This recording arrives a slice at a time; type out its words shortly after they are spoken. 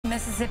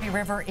Mississippi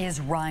River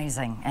is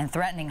rising and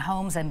threatening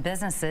homes and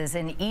businesses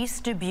in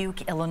East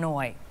Dubuque,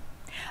 Illinois.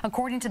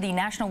 According to the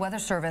National Weather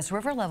Service,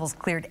 river levels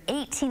cleared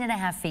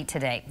 18.5 feet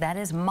today. That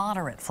is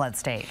moderate flood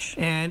stage.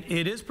 And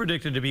it is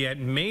predicted to be at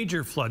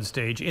major flood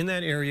stage in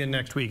that area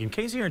next week. And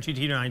KCRG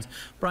TV9's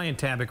Brian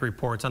Tabak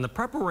reports on the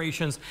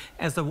preparations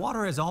as the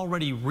water has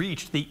already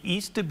reached the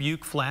East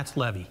Dubuque Flats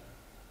levee.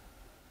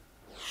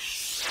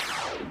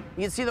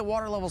 You can see the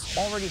water levels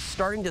already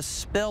starting to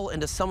spill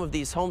into some of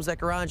these homes. That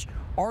garage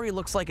already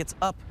looks like it's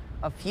up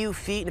a few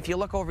feet. And if you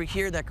look over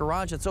here, that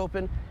garage that's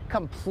open,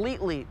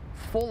 completely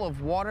full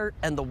of water,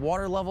 and the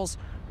water levels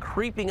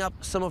creeping up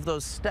some of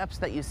those steps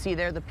that you see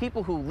there. The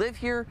people who live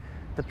here,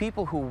 the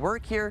people who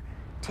work here,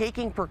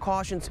 taking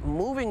precautions,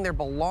 moving their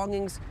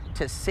belongings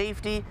to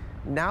safety.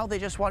 Now they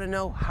just want to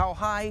know how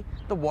high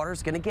the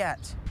water's going to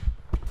get.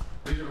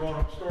 These are going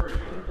up storage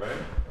units, right?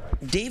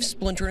 Dave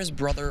Splinter and his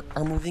brother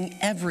are moving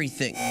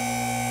everything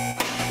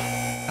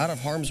out of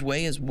harm's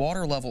way as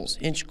water levels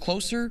inch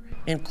closer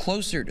and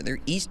closer to their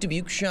East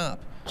Dubuque shop.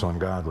 It's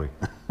ungodly.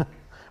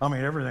 I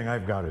mean, everything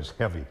I've got is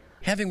heavy.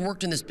 Having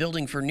worked in this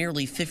building for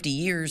nearly 50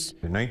 years,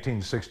 In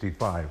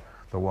 1965,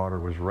 the water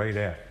was right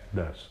at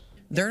this.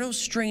 they're no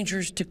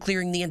strangers to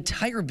clearing the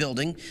entire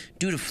building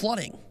due to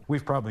flooding.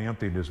 We've probably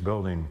emptied this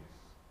building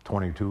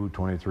 22,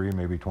 23,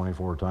 maybe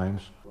 24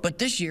 times. But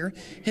this year,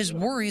 his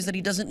worry is that he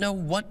doesn't know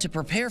what to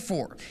prepare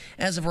for.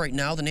 As of right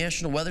now, the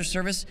National Weather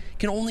Service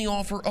can only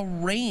offer a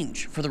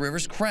range for the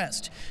river's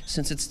crest,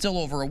 since it's still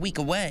over a week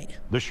away.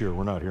 This year,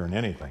 we're not hearing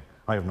anything.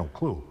 I have no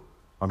clue.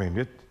 I mean,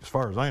 as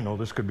far as I know,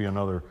 this could be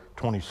another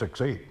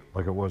 26.8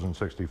 like it was in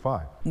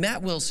 65.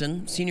 Matt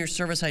Wilson, senior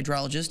service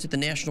hydrologist at the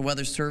National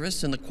Weather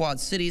Service in the Quad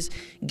Cities,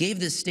 gave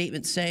this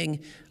statement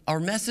saying, "Our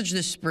message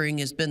this spring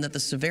has been that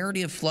the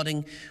severity of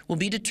flooding will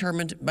be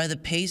determined by the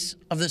pace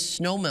of the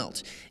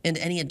snowmelt and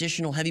any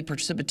additional heavy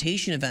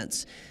precipitation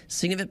events.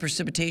 Significant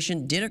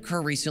precipitation did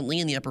occur recently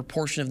in the upper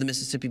portion of the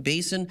Mississippi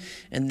Basin,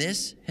 and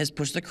this has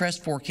pushed the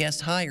crest forecast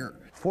higher."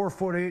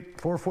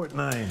 4'8",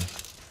 4'9".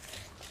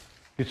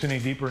 Gets any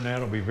deeper than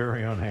that, I'll be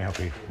very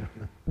unhappy.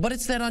 But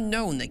it's that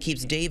unknown that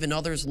keeps Dave and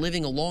others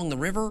living along the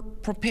river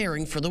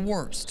preparing for the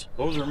worst.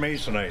 Those are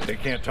masonite. They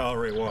can't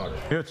tolerate water.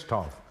 It's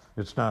tough.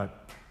 It's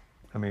not,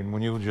 I mean,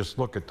 when you just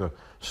look at the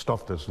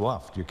stuff that's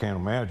left, you can't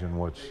imagine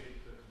what's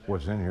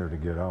in here to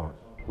get out.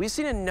 We've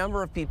seen a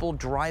number of people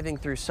driving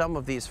through some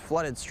of these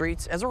flooded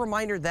streets. As a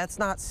reminder, that's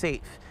not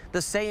safe.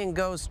 The saying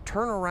goes,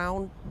 turn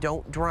around,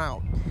 don't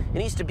drown.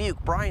 In East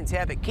Dubuque, Brian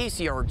Tabak,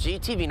 KCRG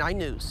TV9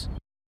 News.